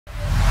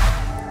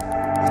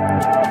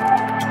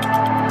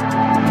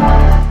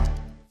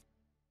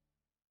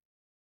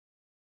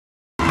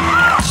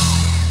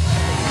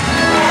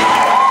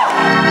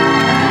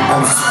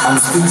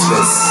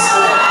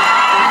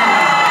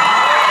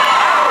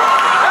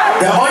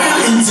The oil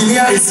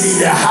engineer is in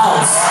the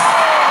house.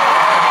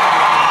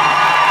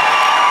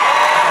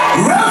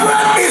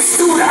 Reverend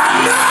Eastwood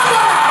Anaba.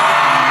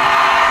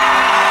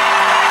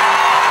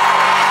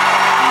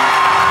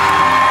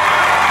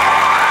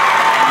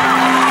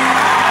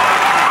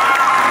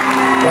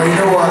 Well, you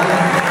know what?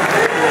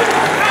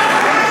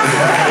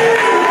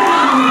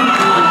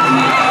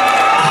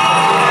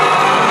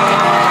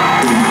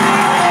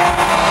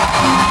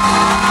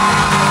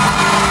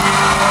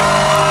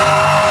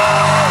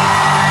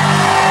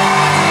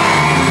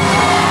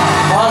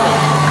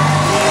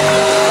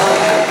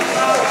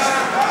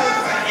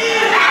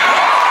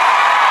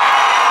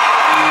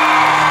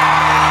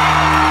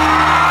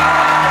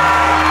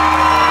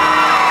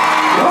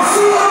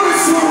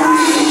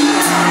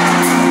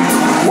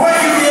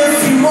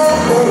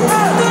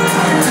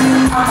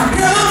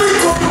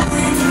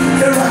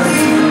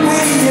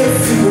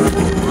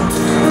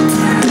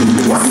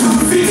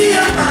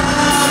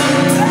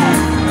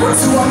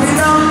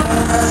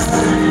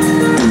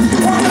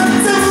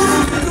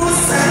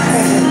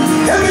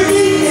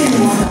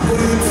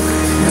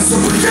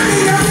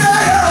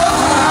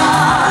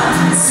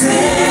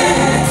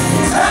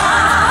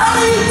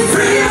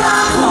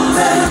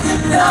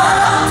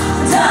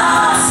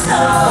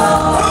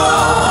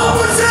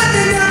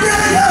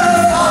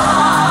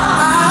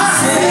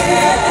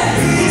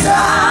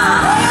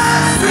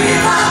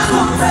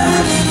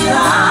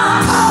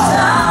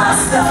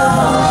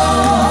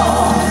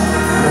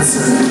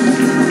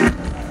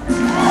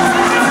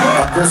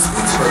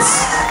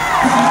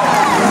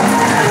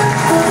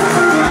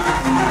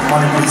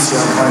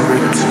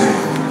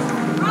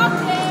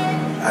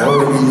 I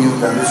already knew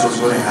that this was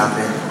going to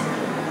happen.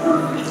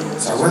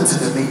 So I went to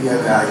the media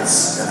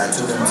guys and I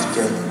told them to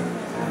get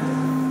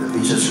the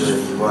pictures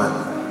ready, but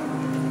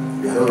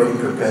they had already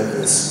prepared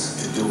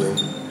this to do it.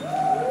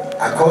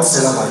 I called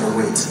Stella by the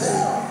way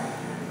today,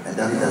 and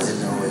Daddy doesn't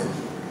know it.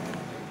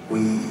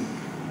 We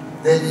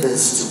did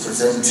this to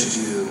present to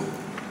you,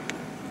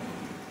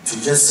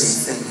 to just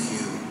say thank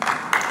you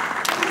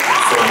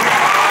for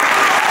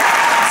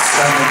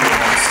standing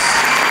with us.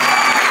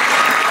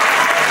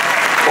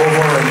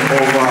 Over and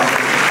over,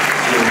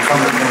 you will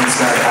come against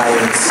that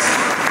Iyes.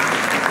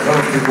 A lot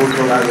of people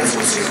thought Iyes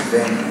was in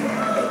vain.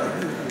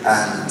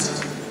 And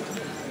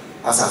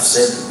as I've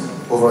said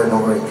over and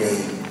over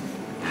again,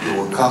 you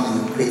will come,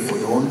 you will pay for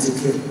your own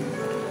ticket,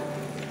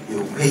 you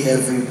will pay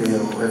every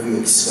bill, every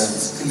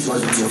expense. Please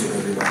watch it to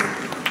everybody.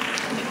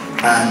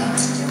 And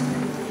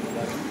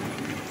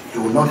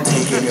you will not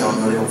take any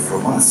honorarium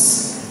from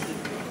us.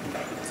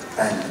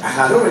 And I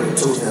had already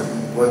told them,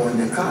 when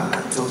in the car,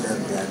 I told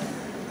them that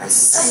I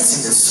sense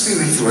in the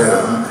spirit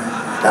realm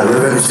that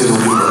Reverend Eastwood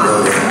will be in the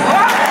building.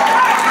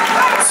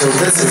 So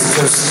this is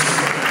just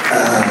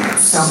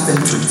something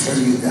to tell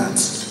you that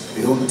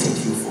we don't take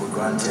you for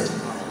granted,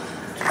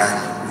 and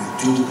we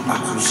do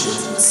appreciate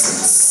you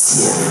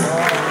sincerely.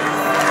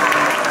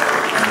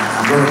 And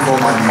I'm going to call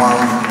my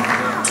mom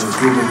to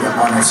do me the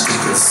honors to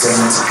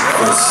present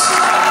this.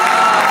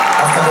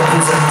 After the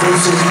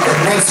presentation, the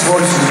next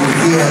voice you will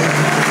hear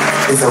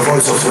is the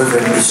voice of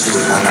Reverend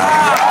Eastwood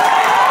Anaba.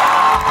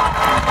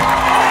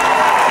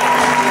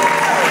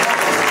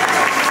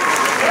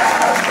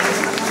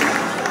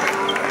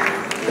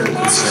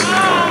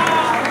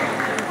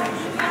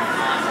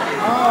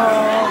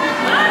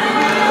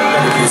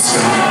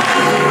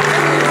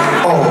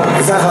 Oh,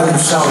 is that how you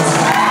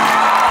shout?